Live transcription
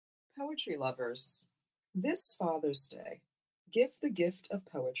Poetry lovers, this Father's Day, give the gift of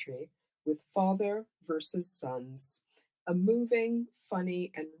poetry with Father versus Sons, a moving,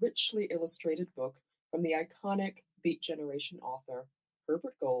 funny, and richly illustrated book from the iconic Beat Generation author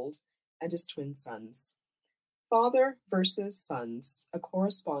Herbert Gold and his twin sons. Father versus Sons, a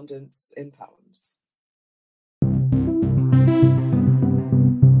correspondence in poems.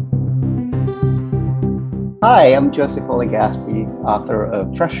 Hi, I'm Joseph Olegaspi, author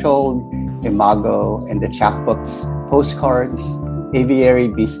of Threshold, Imago, and the chapbooks Postcards, Aviary,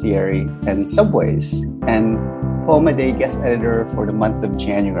 Bestiary, and Subways, and Poem a Day guest editor for the month of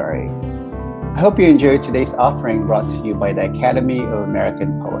January. I hope you enjoyed today's offering brought to you by the Academy of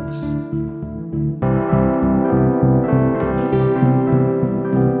American Poets.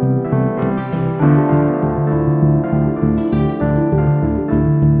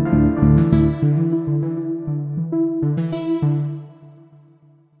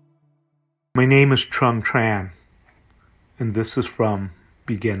 My name is Trung Tran, and this is from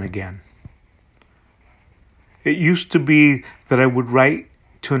Begin Again. It used to be that I would write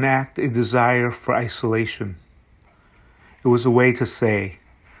to enact a desire for isolation. It was a way to say,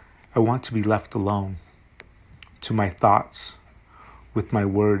 I want to be left alone, to my thoughts, with my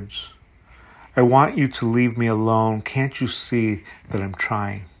words. I want you to leave me alone. Can't you see that I'm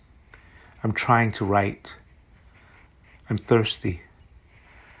trying? I'm trying to write. I'm thirsty.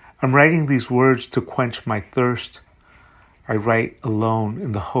 I'm writing these words to quench my thirst. I write alone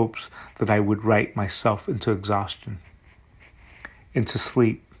in the hopes that I would write myself into exhaustion, into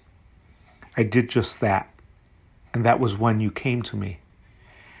sleep. I did just that, and that was when you came to me.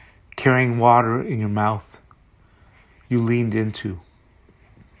 Carrying water in your mouth, you leaned into.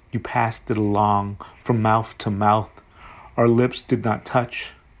 You passed it along from mouth to mouth. Our lips did not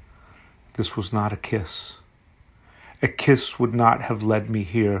touch. This was not a kiss. A kiss would not have led me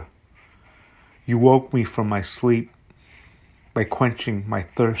here. You woke me from my sleep by quenching my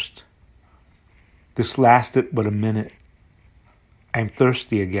thirst. This lasted but a minute. I'm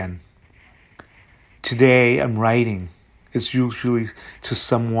thirsty again. Today I'm writing. It's usually to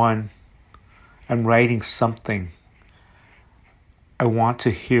someone. I'm writing something. I want to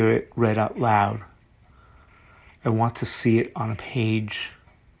hear it read out loud. I want to see it on a page,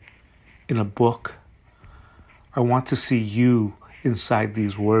 in a book. I want to see you inside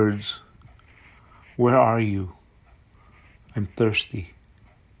these words. Where are you? I'm thirsty.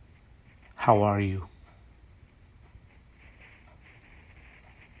 How are you?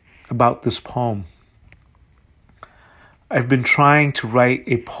 About this poem. I've been trying to write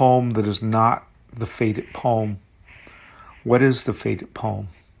a poem that is not the fated poem. What is the fated poem?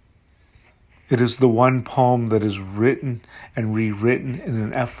 It is the one poem that is written and rewritten in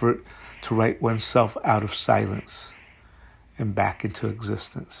an effort to write oneself out of silence and back into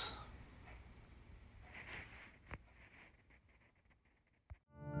existence.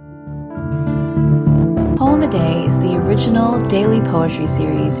 Poem a Day is the original daily poetry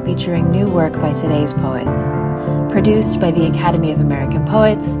series featuring new work by today's poets. Produced by the Academy of American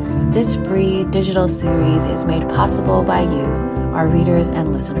Poets, this free digital series is made possible by you, our readers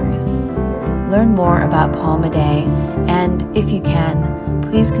and listeners. Learn more about Poem a Day, and if you can,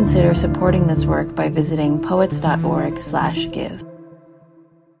 please consider supporting this work by visiting poets.org/give.